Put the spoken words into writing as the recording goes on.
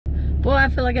Boy, I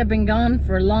feel like I've been gone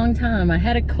for a long time. I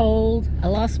had a cold, I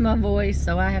lost my voice,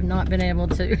 so I have not been able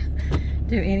to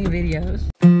do any videos.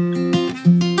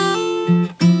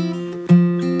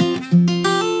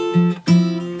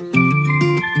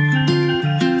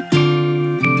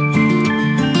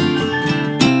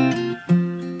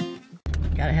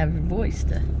 Gotta have a voice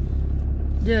to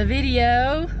do a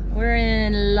video. We're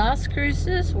in Las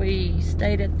Cruces. We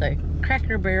stayed at the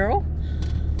Cracker Barrel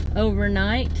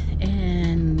overnight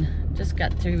and just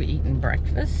got through eating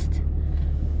breakfast,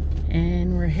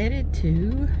 and we're headed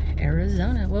to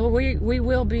Arizona. Well, we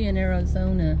will be in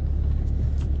Arizona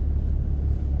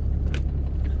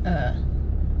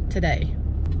today.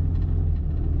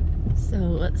 So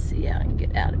let's see how I can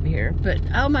get out of here. But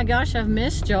oh my gosh, I've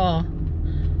missed y'all.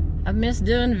 I've missed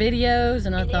doing videos,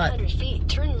 and I thought, 800 feet,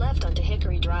 turn left onto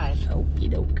Hickory Drive. Okie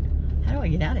doke. How do I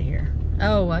get out of here?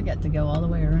 Oh, I got to go all the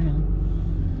way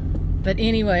around. But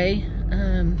anyway,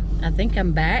 I think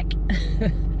I'm back.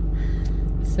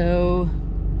 So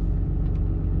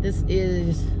this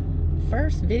is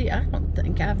first video. I don't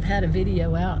think I've had a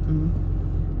video out in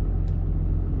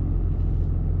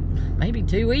maybe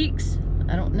 2 weeks.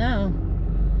 I don't know.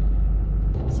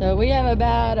 So we have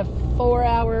about a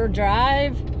 4-hour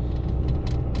drive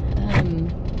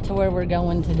to where we're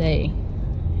going today.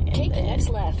 Take the next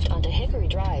left onto Hickory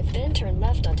Drive, then turn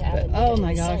left onto Avenue. Oh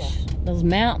my gosh, those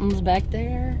mountains back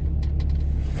there.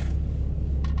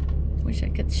 Wish I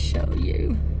could show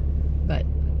you, but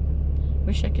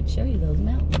wish I could show you those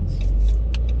mountains.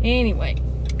 Anyway,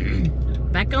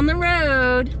 back on the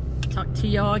road. Talk to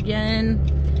y'all again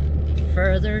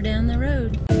further down the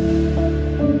road.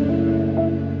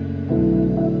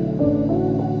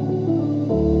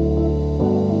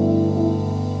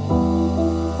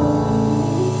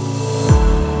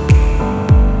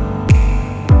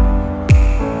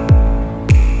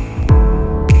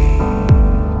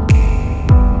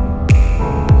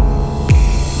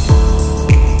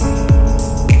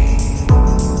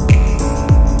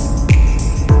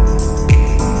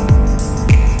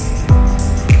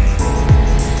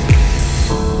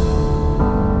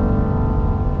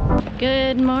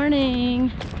 Good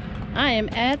morning. I am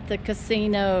at the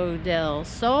Casino del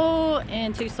Sol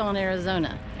in Tucson,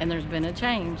 Arizona, and there's been a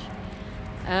change.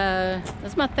 This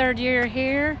is my 3rd year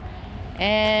here,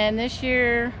 and this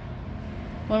year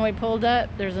when we pulled up,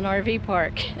 there's an RV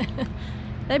park.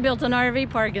 They built an RV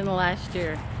park in the last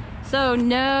year. So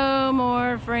no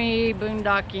more free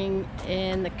boondocking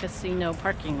in the casino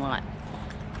parking lot.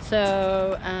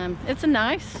 So it's a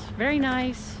nice, very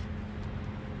nice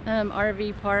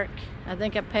RV park. I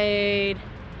think I paid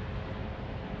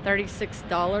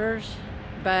 $36,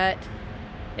 but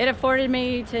it afforded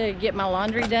me to get my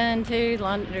laundry done too.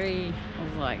 Laundry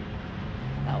was like,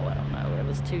 oh, I don't know, it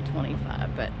was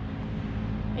 $2.25, but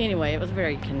anyway, it was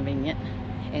very convenient.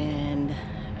 And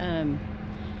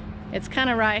it's kind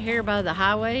of right here by the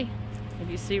highway, if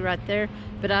you see right there,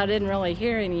 but I didn't really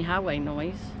hear any highway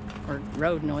noise or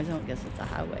road noise. I don't guess it's a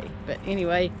highway, but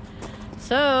anyway.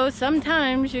 So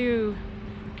sometimes you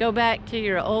go back to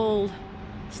your old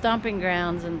stomping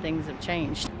grounds and things have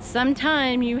changed.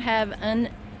 Sometimes you have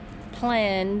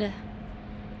unplanned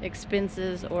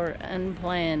expenses or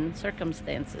unplanned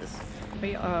circumstances.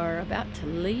 We are about to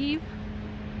leave,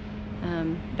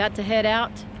 about to head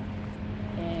out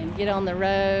and get on the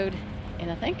road,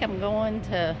 and I think I'm going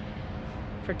to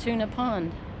Fortuna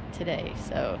Pond today.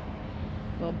 So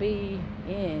we'll be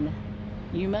in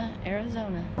Yuma,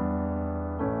 Arizona.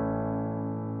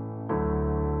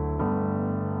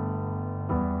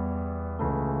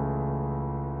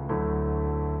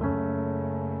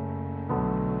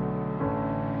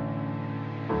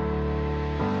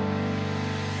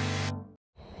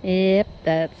 Yep,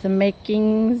 that's the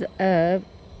makings of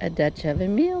a Dutch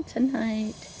oven meal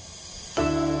tonight.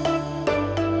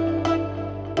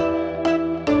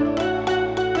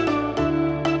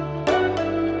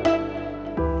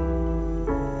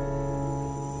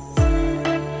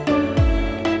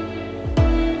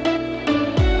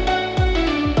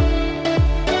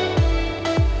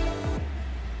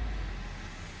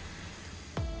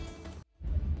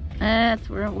 That's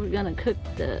where we're gonna cook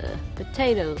the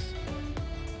potatoes.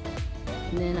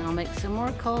 And then I'll make some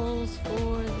more coals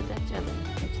for the Dutch oven,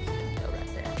 which is